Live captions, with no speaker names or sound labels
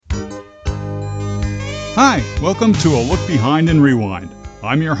Hi, welcome to A Look Behind and Rewind.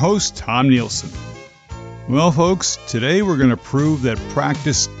 I'm your host, Tom Nielsen. Well, folks, today we're going to prove that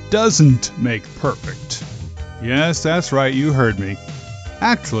practice doesn't make perfect. Yes, that's right, you heard me.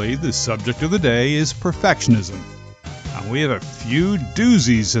 Actually, the subject of the day is perfectionism. And we have a few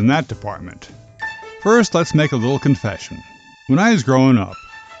doozies in that department. First, let's make a little confession. When I was growing up,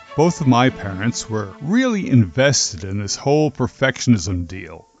 both of my parents were really invested in this whole perfectionism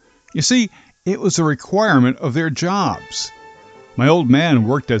deal. You see, it was a requirement of their jobs. My old man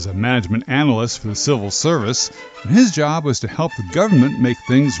worked as a management analyst for the civil service, and his job was to help the government make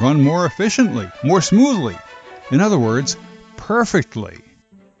things run more efficiently, more smoothly. In other words, perfectly.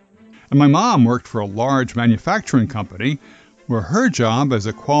 And my mom worked for a large manufacturing company where her job as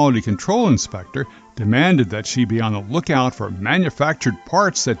a quality control inspector demanded that she be on the lookout for manufactured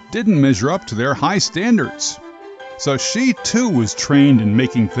parts that didn't measure up to their high standards. So she too was trained in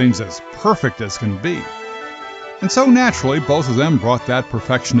making things as perfect as can be. And so naturally, both of them brought that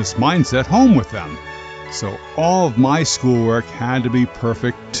perfectionist mindset home with them. So all of my schoolwork had to be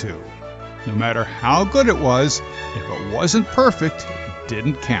perfect too. No matter how good it was, if it wasn't perfect, it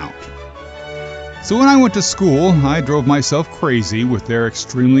didn't count. So when I went to school, I drove myself crazy with their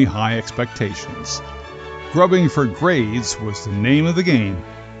extremely high expectations. Grubbing for grades was the name of the game,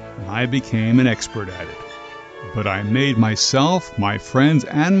 and I became an expert at it. But I made myself, my friends,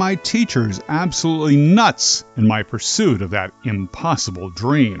 and my teachers absolutely nuts in my pursuit of that impossible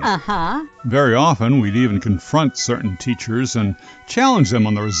dream. Very often, we'd even confront certain teachers and challenge them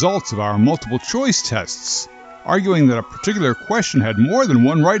on the results of our multiple choice tests, arguing that a particular question had more than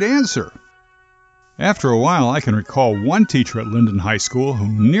one right answer. After a while, I can recall one teacher at Linden High School who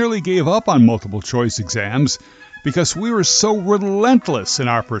nearly gave up on multiple choice exams because we were so relentless in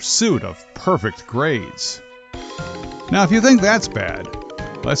our pursuit of perfect grades. Now, if you think that's bad,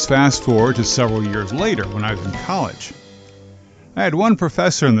 let's fast forward to several years later when I was in college. I had one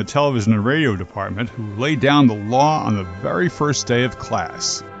professor in the television and radio department who laid down the law on the very first day of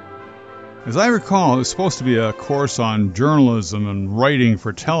class. As I recall, it was supposed to be a course on journalism and writing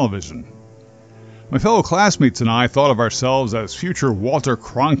for television. My fellow classmates and I thought of ourselves as future Walter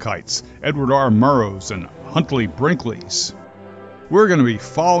Cronkites, Edward R. Murrows, and Huntley Brinkleys. We're going to be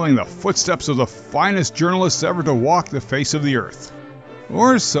following the footsteps of the finest journalists ever to walk the face of the earth.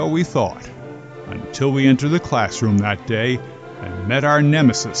 Or so we thought, until we entered the classroom that day and met our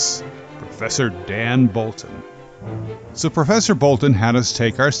nemesis, Professor Dan Bolton. So Professor Bolton had us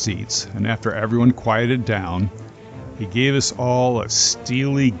take our seats, and after everyone quieted down, he gave us all a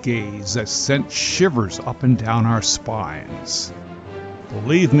steely gaze that sent shivers up and down our spines.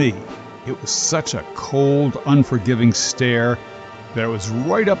 Believe me, it was such a cold, unforgiving stare that it was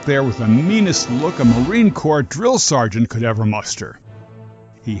right up there with the meanest look a Marine Corps drill sergeant could ever muster.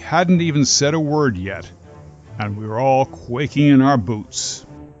 He hadn't even said a word yet, and we were all quaking in our boots.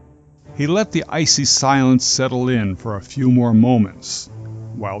 He let the icy silence settle in for a few more moments,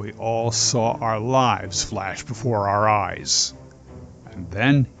 while we all saw our lives flash before our eyes. And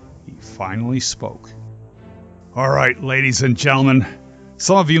then he finally spoke. "All right, ladies and gentlemen,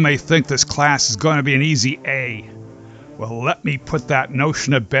 some of you may think this class is going to be an easy A. Well, let me put that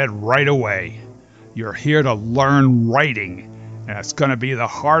notion to bed right away. You're here to learn writing, and it's going to be the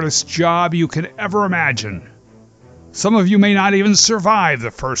hardest job you could ever imagine. Some of you may not even survive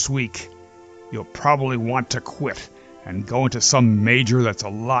the first week. You'll probably want to quit and go into some major that's a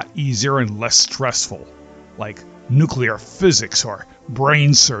lot easier and less stressful, like nuclear physics or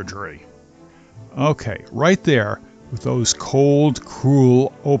brain surgery." Okay, right there, with those cold,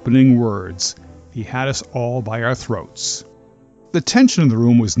 cruel opening words, he had us all by our throats. The tension in the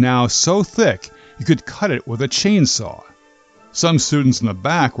room was now so thick you could cut it with a chainsaw. Some students in the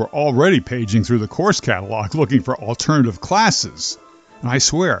back were already paging through the course catalog looking for alternative classes. And I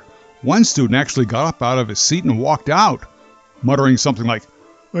swear, one student actually got up out of his seat and walked out, muttering something like,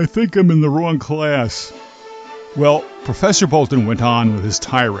 "I think I'm in the wrong class." Well, Professor Bolton went on with his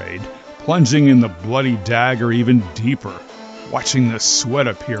tirade, plunging in the bloody dagger even deeper, watching the sweat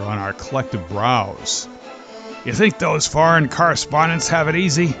appear on our collective brows. "You think those foreign correspondents have it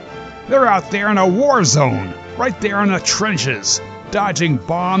easy? They're out there in a war zone, right there in the trenches, dodging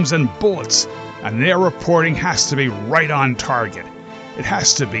bombs and bullets, and their reporting has to be right on target. It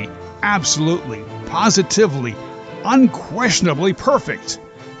has to be absolutely, positively, unquestionably perfect,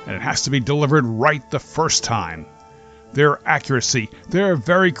 and it has to be delivered right the first time. Their accuracy, their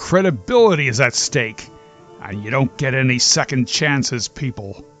very credibility is at stake. And you don't get any second chances,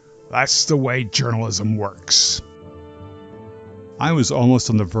 people. That's the way journalism works." I was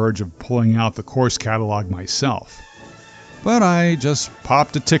almost on the verge of pulling out the course catalog myself. But I just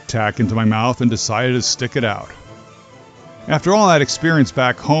popped a Tic Tac into my mouth and decided to stick it out. After all that experience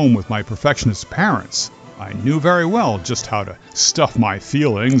back home with my perfectionist parents, I knew very well just how to stuff my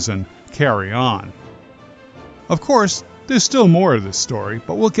feelings and carry on. Of course, there's still more to this story,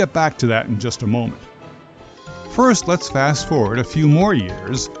 but we'll get back to that in just a moment. First, let's fast forward a few more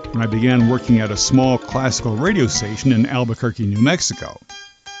years when I began working at a small classical radio station in Albuquerque, New Mexico.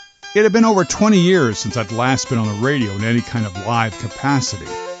 It had been over 20 years since I'd last been on the radio in any kind of live capacity,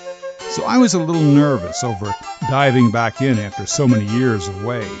 so I was a little nervous over diving back in after so many years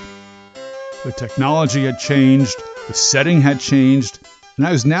away. The technology had changed, the setting had changed, and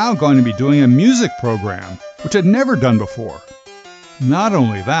I was now going to be doing a music program, which I'd never done before. Not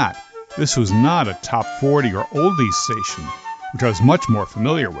only that, this was not a top 40 or oldies station, which I was much more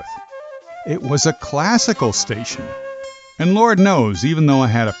familiar with. It was a classical station. And Lord knows, even though I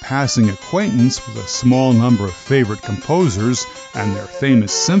had a passing acquaintance with a small number of favorite composers and their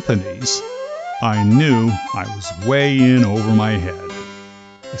famous symphonies, I knew I was way in over my head,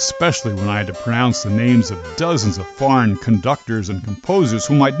 especially when I had to pronounce the names of dozens of foreign conductors and composers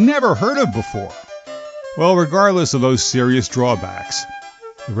whom I'd never heard of before. Well, regardless of those serious drawbacks,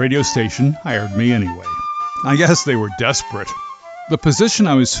 the radio station hired me anyway. I guess they were desperate. The position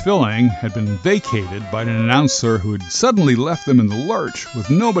I was filling had been vacated by an announcer who had suddenly left them in the lurch with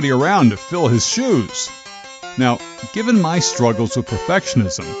nobody around to fill his shoes. Now, given my struggles with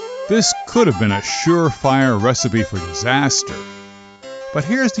perfectionism, this could have been a surefire recipe for disaster. But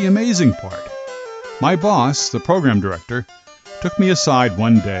here's the amazing part. My boss, the program director, took me aside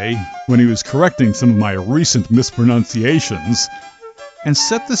one day when he was correcting some of my recent mispronunciations and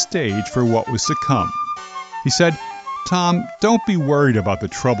set the stage for what was to come. He said, "Tom, don't be worried about the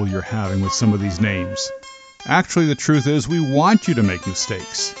trouble you're having with some of these names. Actually, the truth is we want you to make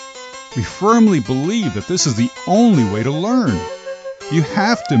mistakes. We firmly believe that this is the only way to learn. You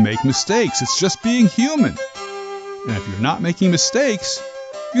have to make mistakes. It's just being human. And if you're not making mistakes,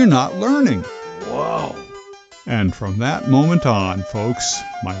 you're not learning." Wow. And from that moment on, folks,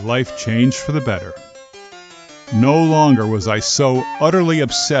 my life changed for the better. No longer was I so utterly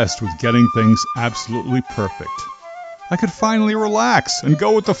obsessed with getting things absolutely perfect. I could finally relax and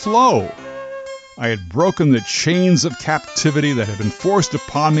go with the flow. I had broken the chains of captivity that had been forced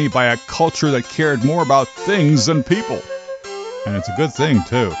upon me by a culture that cared more about things than people. And it's a good thing,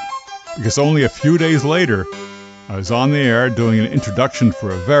 too, because only a few days later, I was on the air doing an introduction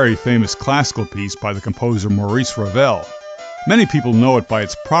for a very famous classical piece by the composer Maurice Ravel. Many people know it by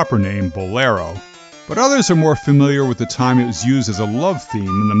its proper name, Bolero, but others are more familiar with the time it was used as a love theme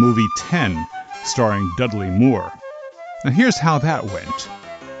in the movie 10, starring Dudley Moore. Now here's how that went.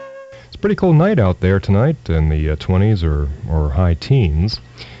 It's a pretty cold night out there tonight in the 20s or high teens.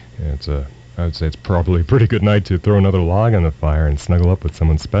 I would say it's probably a pretty good night to throw another log on the fire and snuggle up with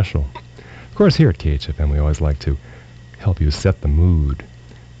someone special. Of course, here at KHFM, we always like to help you set the mood.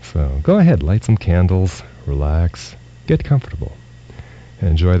 So go ahead, light some candles, relax, get comfortable, and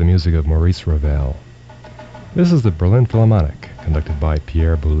enjoy the music of Maurice Ravel. This is the Berlin Philharmonic, conducted by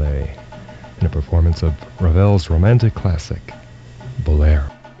Pierre Boulez, in a performance of Ravel's romantic classic, Bolero.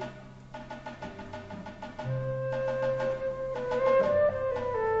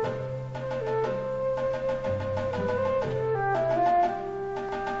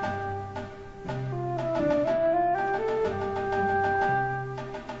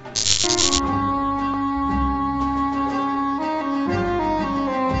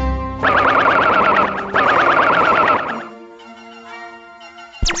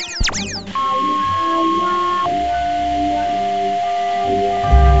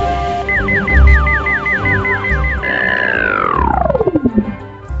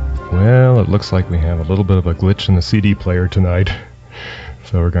 Well, it looks like we have a little bit of a glitch in the CD player tonight,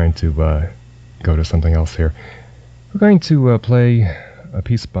 so we're going to go to something else here. We're going to play a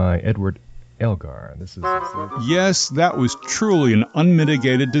piece by Edward Elgar. This is Yes, that was truly an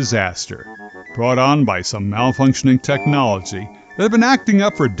unmitigated disaster, brought on by some malfunctioning technology that had been acting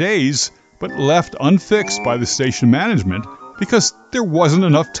up for days, but left unfixed by the station management because there wasn't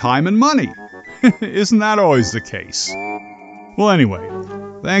enough time and money. Isn't that always the case? Well, anyway,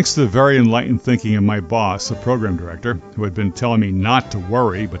 thanks to the very enlightened thinking of my boss, the program director, who had been telling me not to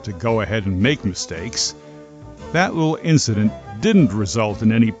worry but to go ahead and make mistakes, that little incident didn't result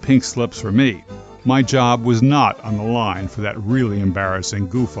in any pink slips for me. My job was not on the line for that really embarrassing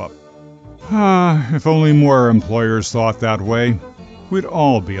goof-up. If only more employers thought that way, we'd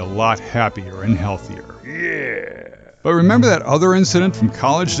all be a lot happier and healthier. Yeah! But remember that other incident from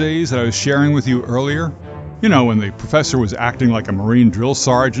college days that I was sharing with you earlier? You know, when the professor was acting like a Marine drill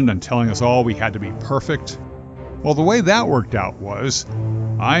sergeant and telling us all we had to be perfect? Well, the way that worked out was,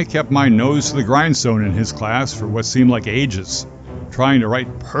 I kept my nose to the grindstone in his class for what seemed like ages, trying to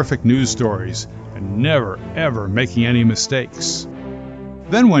write perfect news stories and never, ever making any mistakes.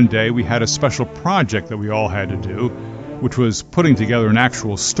 Then one day we had a special project that we all had to do, which was putting together an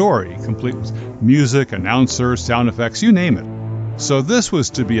actual story, complete with music, announcers, sound effects, you name it. So this was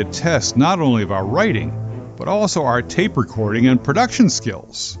to be a test not only of our writing, but also our tape recording and production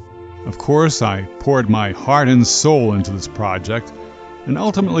skills. Of course, I poured my heart and soul into this project, and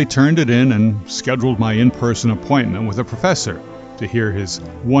ultimately turned it in and scheduled my in-person appointment with a professor to hear his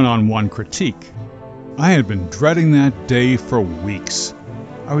one-on-one critique. I had been dreading that day for weeks.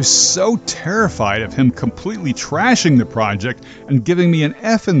 I was so terrified of him completely trashing the project and giving me an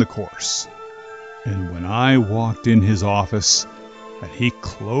F in the course. And when I walked in his office and he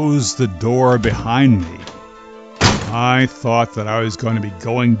closed the door behind me, I thought that I was going to be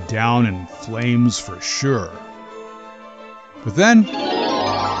going down in flames for sure. But then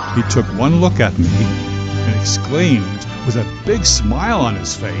he took one look at me and exclaimed with a big smile on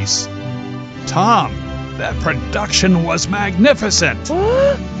his face, "Tom, that production was magnificent!"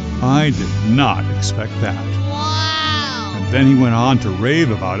 What? I did not expect that. Wow! And then he went on to rave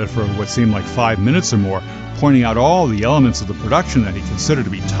about it for what seemed like 5 minutes or more, pointing out all the elements of the production that he considered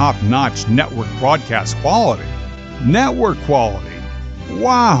to be top-notch network broadcast quality. Network quality!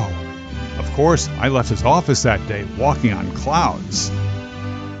 Wow! Of course, I left his office that day walking on clouds.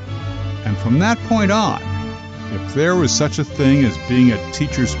 And from that point on, if there was such a thing as being a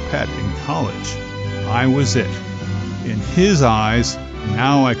teacher's pet in college, I was it. In his eyes,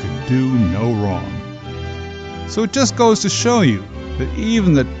 now I could do no wrong. So it just goes to show you that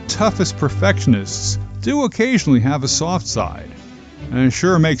even the toughest perfectionists do occasionally have a soft side. And it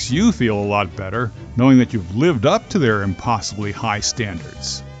sure makes you feel a lot better knowing that you've lived up to their impossibly high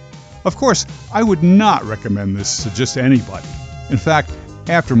standards. Of course, I would not recommend this to just anybody. In fact,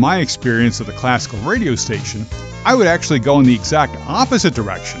 after my experience at the classical radio station, I would actually go in the exact opposite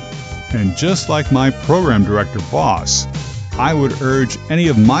direction. And just like my program director boss, I would urge any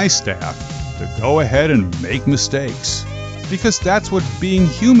of my staff to go ahead and make mistakes. Because that's what being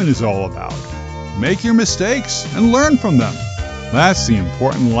human is all about. Make your mistakes and learn from them. That's the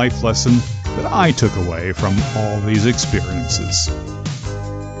important life lesson that I took away from all these experiences.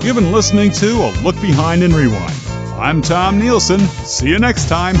 You've been listening to A Look Behind and Rewind. I'm Tom Nielsen. See you next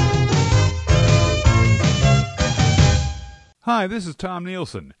time. Hi, this is Tom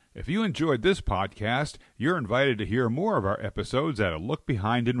Nielsen. If you enjoyed this podcast, you're invited to hear more of our episodes at A Look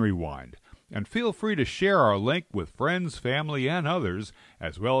Behind and Rewind. And feel free to share our link with friends, family, and others,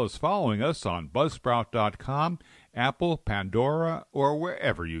 as well as following us on Buzzsprout.com, Apple, Pandora, or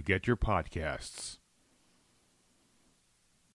wherever you get your podcasts.